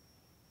bead,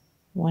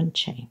 1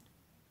 chain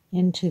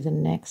into the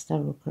next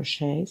double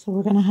crochet. So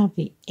we're going to have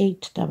the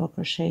 8 double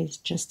crochets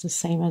just the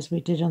same as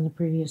we did on the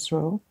previous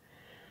row.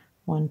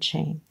 1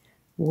 chain.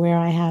 Where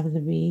I have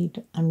the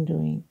bead, I'm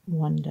doing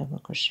 1 double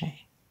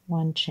crochet,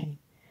 1 chain.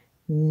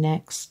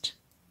 Next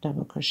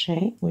double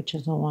crochet, which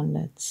is the one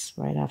that's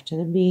right after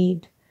the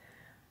bead,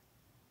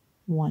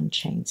 1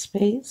 chain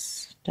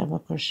space, double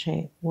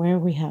crochet where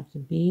we have the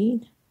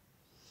bead,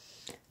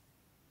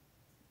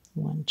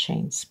 1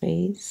 chain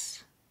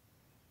space,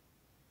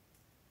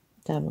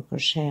 double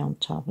crochet on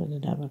top of the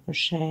double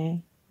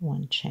crochet,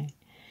 1 chain.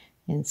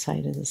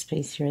 Inside of the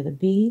space here, the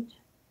bead,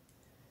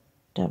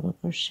 double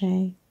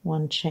crochet,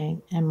 1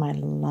 chain, and my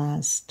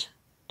last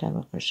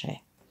double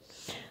crochet.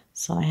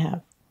 So I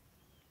have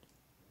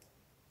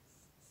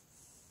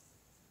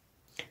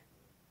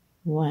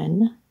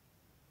 1,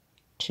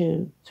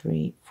 2,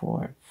 3,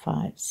 4,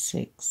 5,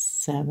 6,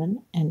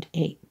 7, and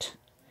 8.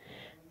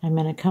 I'm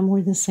going to come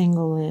where the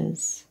single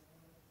is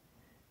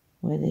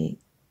with a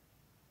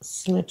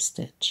slip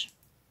stitch.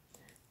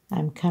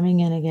 I'm coming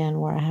in again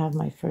where I have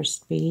my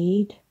first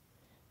bead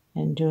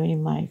and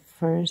doing my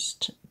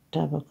first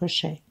double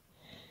crochet.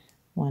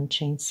 1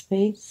 chain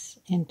space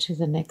into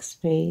the next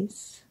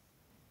space,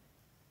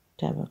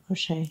 double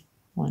crochet,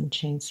 1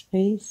 chain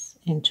space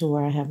into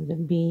where I have the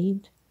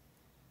bead,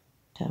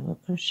 double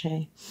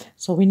crochet.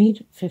 So we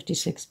need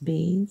 56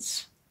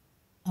 beads.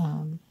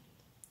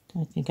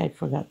 I think I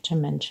forgot to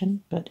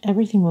mention, but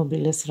everything will be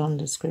listed on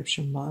the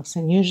description box.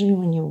 And usually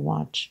when you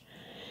watch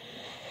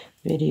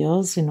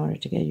videos in order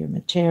to get your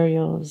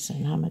materials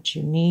and how much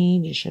you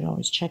need, you should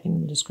always check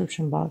in the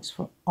description box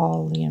for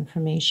all the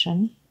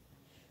information,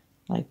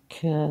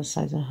 like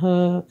size of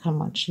hook, how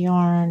much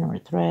yarn or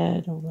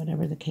thread or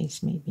whatever the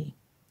case may be.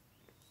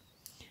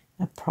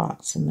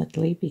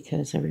 Approximately,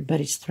 because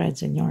everybody's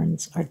threads and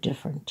yarns are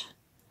different.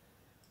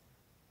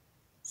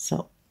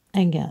 So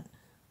again,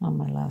 on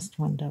my last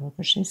 1 double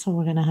crochet, so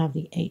we're going to have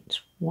the 8.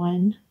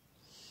 1,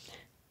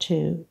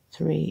 2,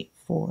 3,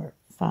 4,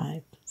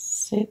 5,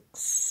 6,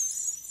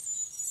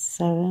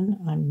 7.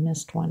 I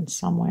missed 1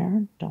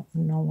 somewhere. Don't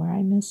know where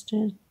I missed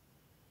it.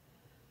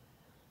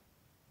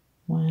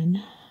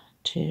 1,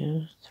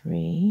 2,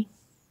 3,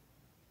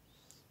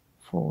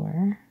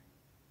 4,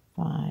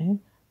 5,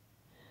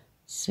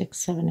 6,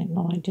 7, 8.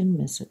 No, I didn't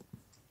miss it.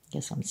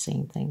 Guess I'm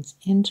seeing things.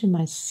 Into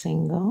my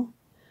single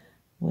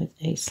with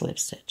a slip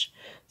stitch.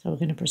 So we're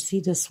going to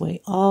proceed this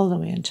way all the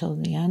way until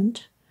the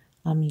end.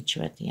 I'll meet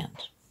you at the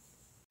end.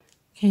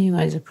 Okay, you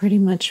guys are pretty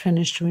much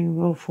finished doing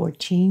row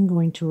 14,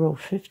 going to row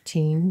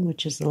 15,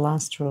 which is the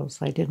last row.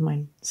 So I did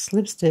my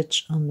slip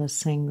stitch on the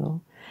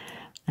single.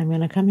 I'm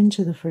going to come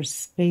into the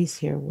first space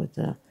here with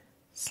the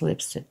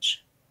slip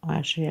stitch. Oh,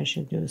 actually, I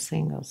should do a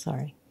single,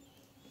 sorry.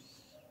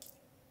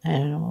 I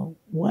don't know,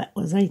 what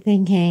was I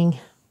thinking?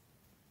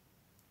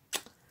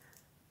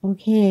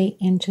 Okay,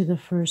 into the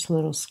first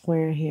little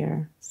square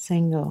here,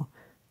 single,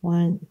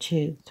 1,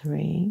 2,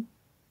 3,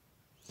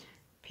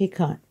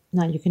 picot.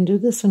 Now you can do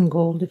this in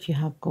gold. If you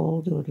have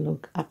gold, it would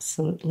look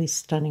absolutely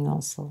stunning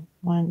also.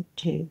 1,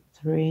 2,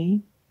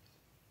 3,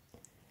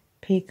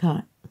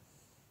 picot.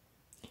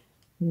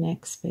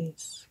 Next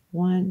space,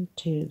 1,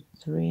 2,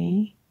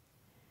 3,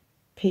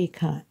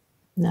 picot.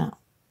 Now,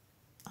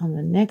 on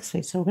the next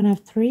space, so we're going to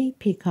have 3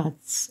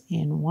 picots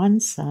in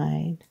one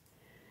side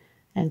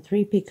and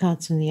 3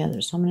 picots in the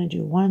other. So I'm going to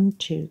do 1,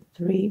 2,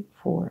 3,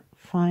 4,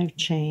 5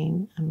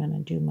 chain. I'm going to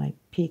do my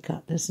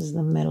picot. This is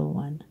the middle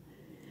one.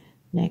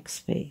 Next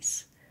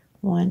space,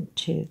 1,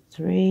 2,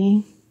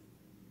 3,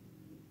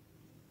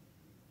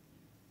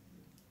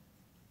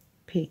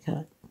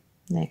 picot.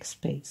 Next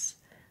space,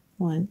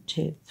 1,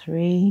 2,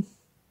 3,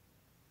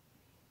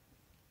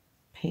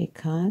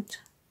 picot.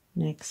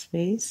 Next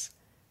space,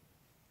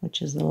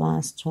 which is the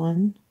last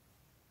one,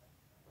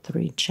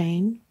 3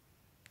 chain.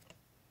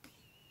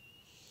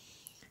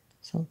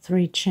 So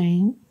 3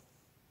 chain,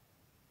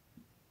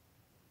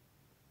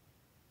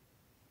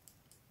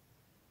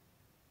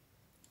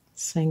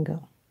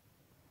 single.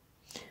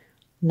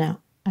 Now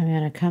I'm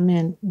going to come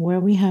in where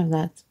we have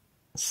that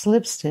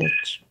slip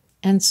stitch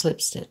and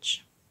slip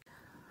stitch.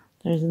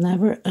 There's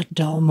never a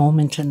dull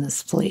moment in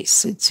this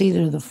place. It's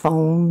either the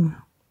phone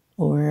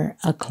or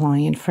a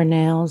client for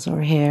nails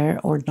or hair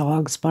or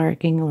dogs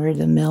barking or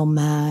the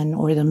mailman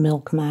or the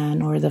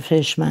milkman or the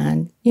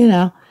fishman. You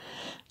know,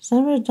 it's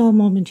never a dull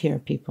moment here,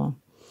 people.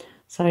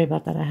 Sorry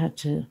about that. I had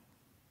to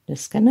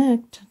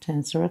disconnect to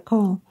answer a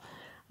call.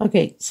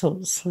 Okay,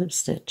 so slip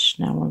stitch.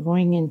 Now we're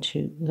going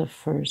into the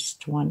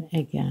first one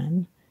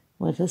again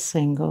with a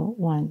single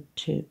 1,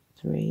 2,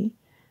 3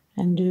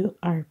 and do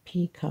our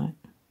P-cut.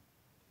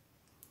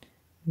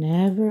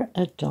 Never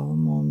a dull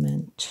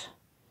moment.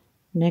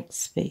 Next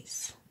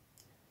space.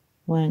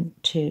 1,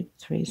 2,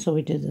 3. So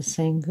we did the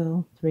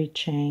single, 3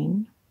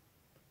 chain,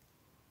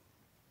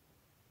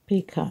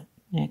 P-cut.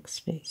 Next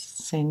space.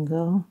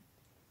 Single,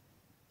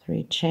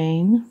 3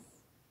 chain,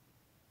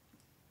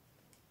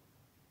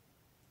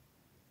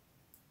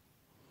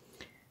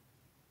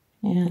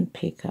 and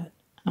P-cut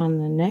on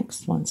the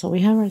next one. So we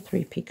have our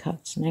 3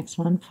 P-cuts. Next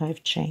one,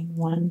 5 chain.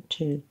 1,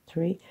 2,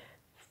 3,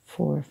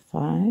 4,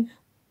 5,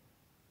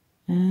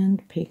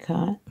 and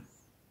P-cut.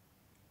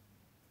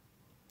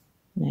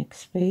 Next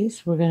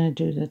space, we're going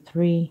to do the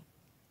 3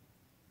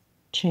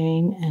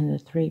 chain and the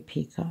 3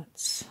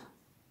 P-cuts.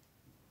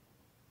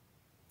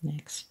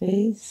 Next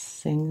space,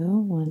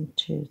 single, 1,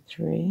 2,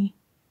 3.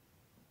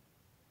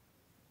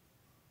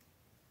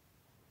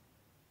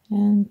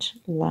 And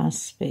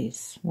last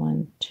space,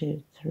 1,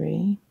 2,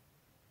 3.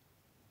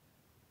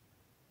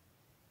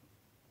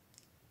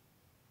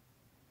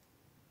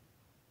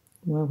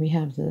 Where we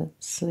have the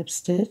slip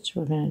stitch,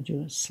 we're going to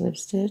do a slip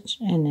stitch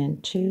and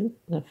into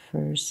the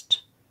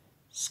first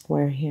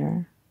square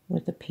here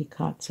with the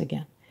P-cuts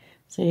again.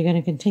 So you're going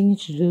to continue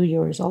to do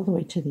yours all the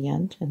way to the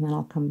end, and then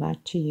I'll come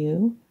back to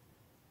you.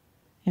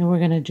 And we're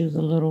going to do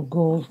the little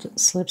gold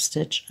slip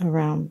stitch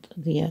around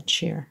the edge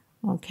here,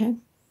 okay?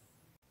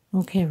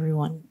 Okay,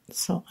 everyone,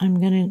 so I'm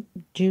going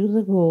to do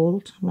the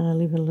gold. I'm going to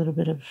leave a little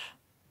bit of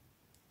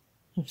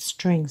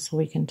string so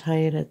we can tie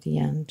it at the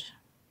end,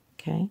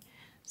 okay?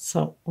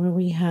 So where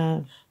we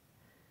have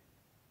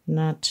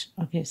not,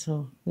 okay,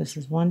 so this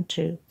is 1,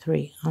 2,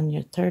 3. On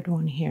your third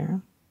one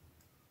here,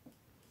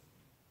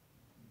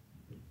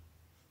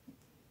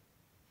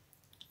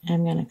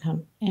 I'm going to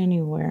come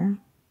anywhere,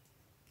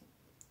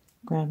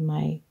 grab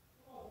my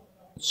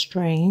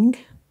string.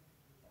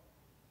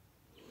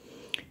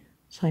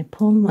 So I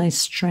pull my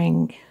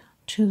string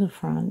to the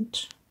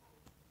front,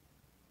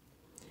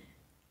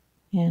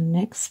 and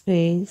next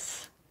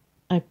space,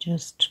 I'm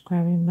just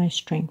grabbing my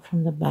string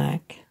from the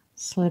back,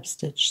 slip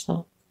stitch.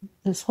 So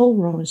this whole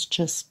row is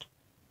just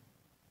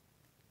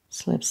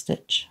slip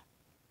stitch.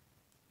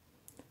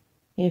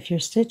 If your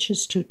stitch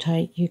is too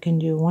tight, you can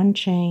do 1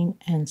 chain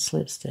and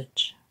slip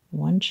stitch.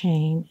 1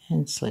 chain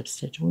and slip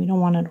stitch. We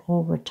don't want it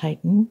over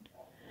tighten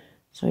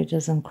so it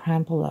doesn't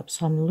crumple up.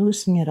 So I'm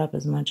loosening it up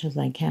as much as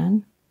I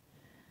can.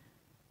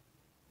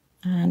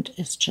 And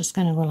it's just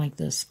going to go like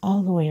this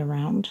all the way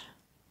around,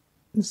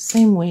 the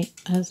same way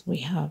as we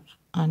have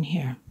on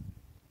here.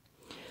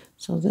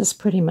 So this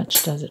pretty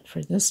much does it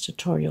for this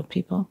tutorial,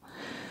 people.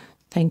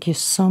 Thank you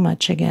so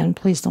much again.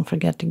 Please don't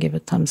forget to give a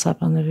thumbs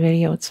up on the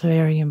video. It's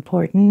very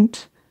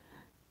important.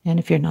 And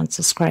if you're not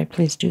subscribed,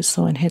 please do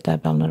so and hit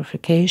that bell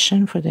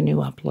notification for the new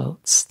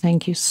uploads.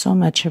 Thank you so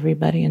much,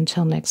 everybody.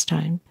 Until next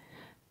time.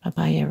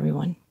 Bye-bye,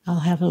 everyone.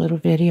 I'll have a little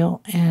video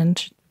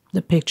and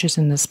the pictures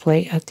in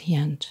display at the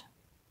end.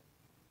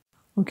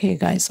 Okay,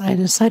 guys, I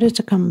decided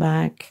to come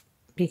back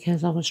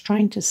because I was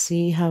trying to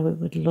see how it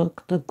would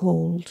look, the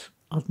gold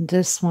on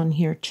this one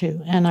here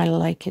too, and I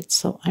like it,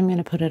 so I'm going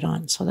to put it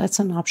on. So that's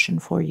an option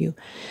for you.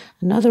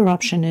 Another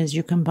option is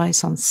you can buy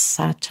some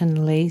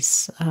satin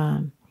lace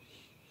and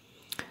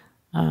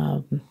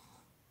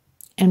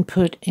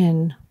put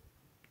in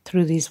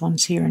through these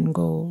ones here in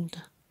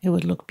gold. It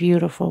would look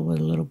beautiful with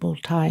a little bow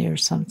tie or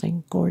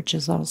something.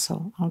 Gorgeous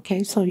also.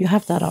 Okay, so you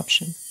have that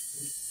option.